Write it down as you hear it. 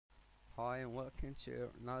Hi and welcome to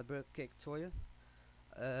another cake tutorial.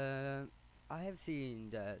 Uh, I have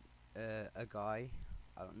seen that a guy,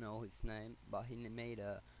 I don't know his name, but he made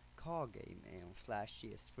a car game in Flash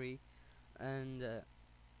CS3, and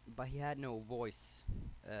but he had no voice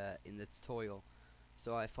in the tutorial,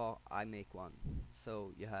 so I thought I make one.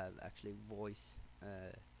 So you have actually voice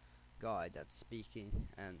guy that's speaking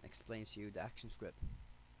and explains you the action script,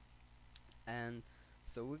 and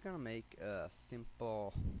so we're gonna make a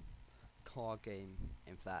simple car game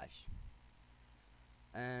in Flash.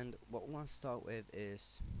 And what we want to start with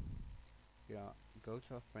is go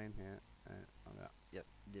to our frame here, and I'm gonna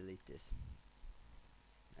delete this.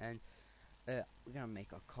 And we're gonna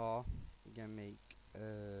make a car. We're gonna make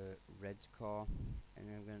a red car, and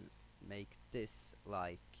then we're gonna make this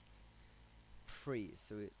like free,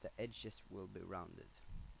 so the edges will be rounded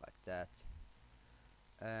like that.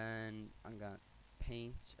 And I'm gonna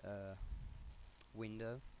paint a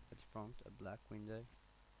window at the front, a black window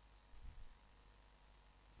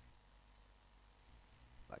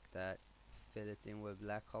like that. Fill it in with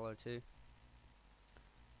black color too,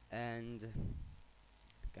 and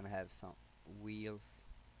gonna have some wheels.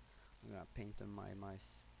 I'm gonna paint them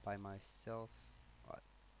by myself like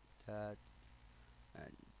that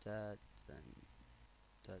and that and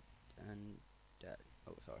that and that.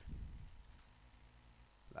 Oh, sorry,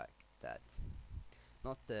 like that.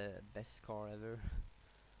 Not the best car ever,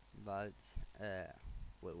 but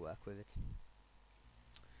we'll work with it.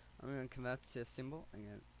 I'm gonna convert to a symbol, and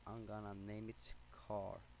I'm gonna name it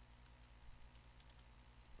car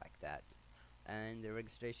like that. And the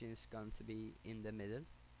registration is going to be in the middle.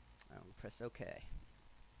 And we'll press OK.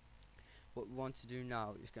 What we want to do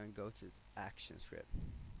now is going to go to the action script,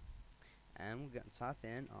 and we're going to type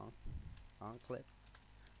in on clip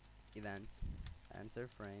event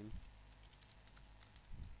enterFrame,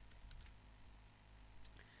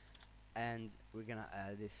 and we're gonna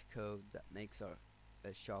add this code that makes our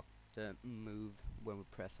shot move when we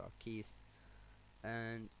press our keys.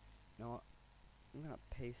 And you know what, I'm gonna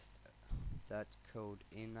paste that code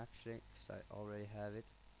in actually, because I already have it.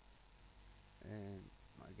 And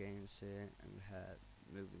my games here, and we have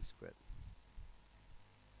moving script.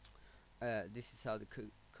 This is how the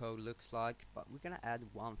code looks like, but we're gonna add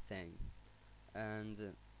one thing,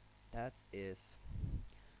 and that is,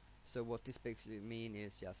 so what this basically mean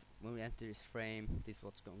is just when we enter this frame, this is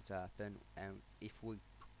what's going to happen. And if we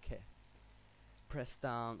press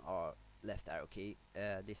down our left arrow key,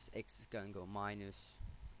 this X is gonna go minus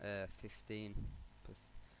 15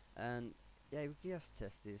 and yeah, we can just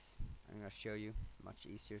test this. I'm gonna show you, much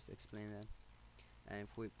easier to explain that. And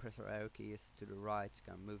if we press our arrow keys to the right, it's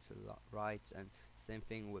gonna move to the right, and same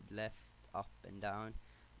thing with left, up and down.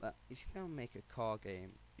 But if you're gonna make a car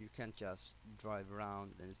game, you can't just drive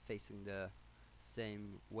around and facing the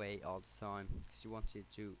same way all the time, because you want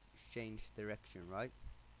it to change direction, right?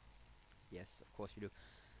 Yes, of course you do.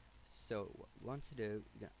 So what we want to do,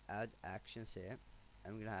 we're gonna add actions here,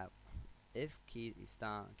 and we're gonna have if key is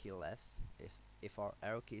down, key left. Is if our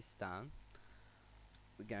arrow key is down,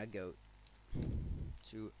 we're gonna go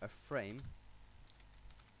to a frame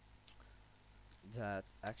that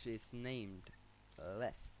actually is named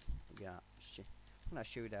left. I'm gonna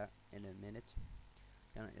show that in a minute.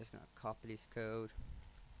 Just gonna copy this code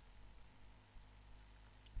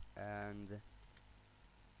and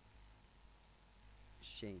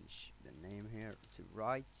change the name here to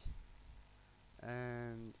right,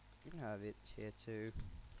 and you can have it here too.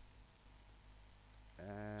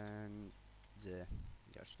 And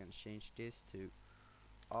just gonna change this to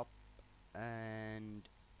up and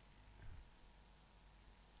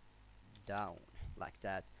down like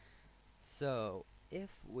that. So if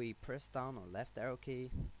we press down on left arrow key,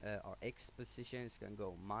 our X position is gonna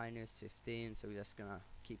go minus 15, so we're just gonna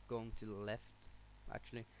keep going to the left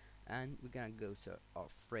actually, and we're gonna go to our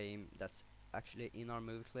frame that's actually in our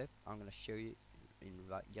movie clip. I'm gonna show you in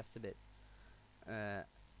just a bit,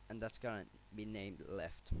 and that's gonna be named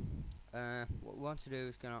left. What we want to do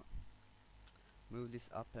is gonna move this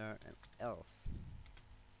up there, and else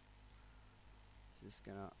just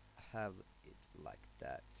gonna have it like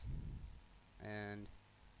that. And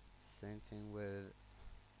same thing with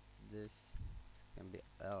this, can be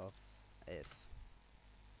else if,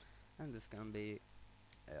 and this can be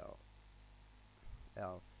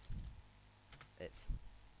else if.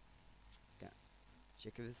 Okay.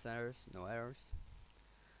 Check if it's errors, no errors.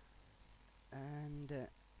 And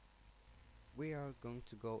we are going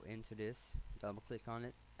to go into this, double click on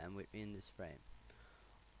it, and we're in this frame.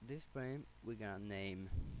 This frame we're gonna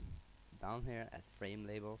name down here at frame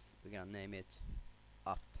labels, we're gonna name it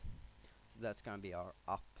up. So that's gonna be our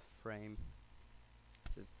up frame.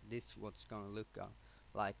 So this is what's gonna look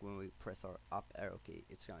like when we press our up arrow key.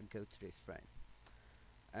 It's gonna go to this frame,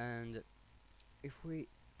 and if we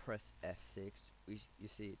press F6, you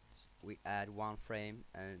see we add one frame,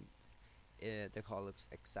 and the car looks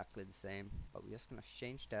exactly the same. But we're just gonna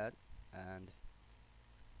change that, and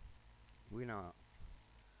we're gonna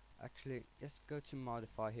actually just go to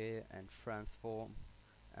modify here and transform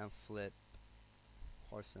and flip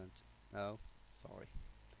horizontal. No, sorry.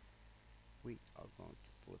 We are going to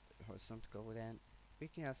flip it horizontal again. We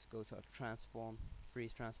can just go to a transform,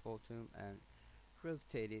 freeze transform tool, and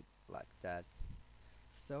rotate it like that.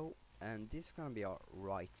 So, and this is gonna be our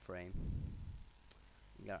right frame.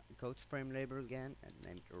 We gotta go to frame label again and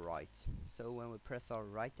name it right. So when we press our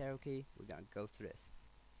right arrow key, we're gonna go to this.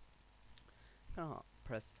 Gonna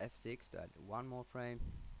press F6 to add one more frame,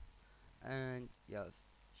 and just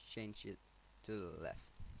change it to the left.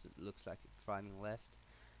 So it looks like it's driving left.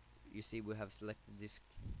 You see we have selected this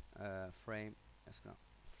frame. Just gonna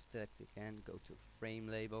select it again, go to frame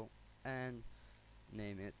label and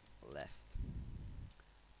name it left.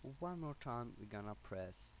 One more time we're gonna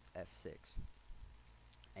press F6,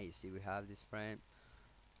 and you see we have this frame.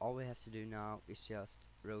 All we have to do now is just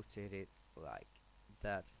rotate it like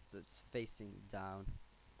that, so it's facing down.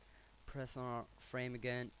 Press on our frame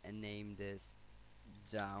again and name this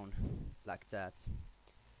down like that.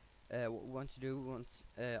 What we want to do, we want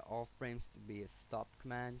all frames to be a stop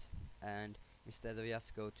command, and instead of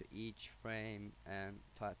just go to each frame and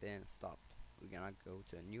type in stop, we're gonna go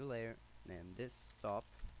to a new layer, name this stop,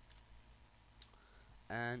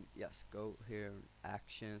 and just go here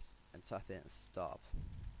actions and type in stop.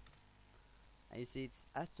 And you see it's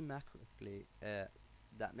automatically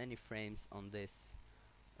that many frames on this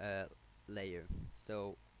layer.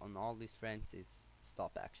 So on all these frames it's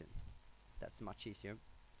stop action. That's much easier.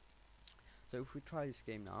 So if we try this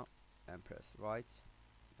game now and press right,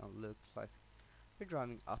 it looks like we're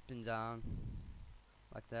driving up and down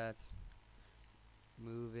like that,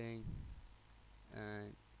 moving,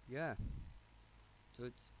 and yeah, so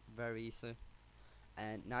it's very easy.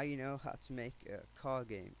 And now you know how to make a car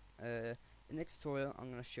game. In the next tutorial I'm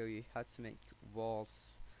gonna show you how to make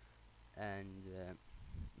walls and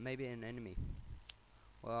maybe an enemy.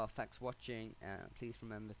 Well, thanks for watching, and please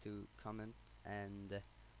remember to comment and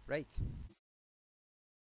rate.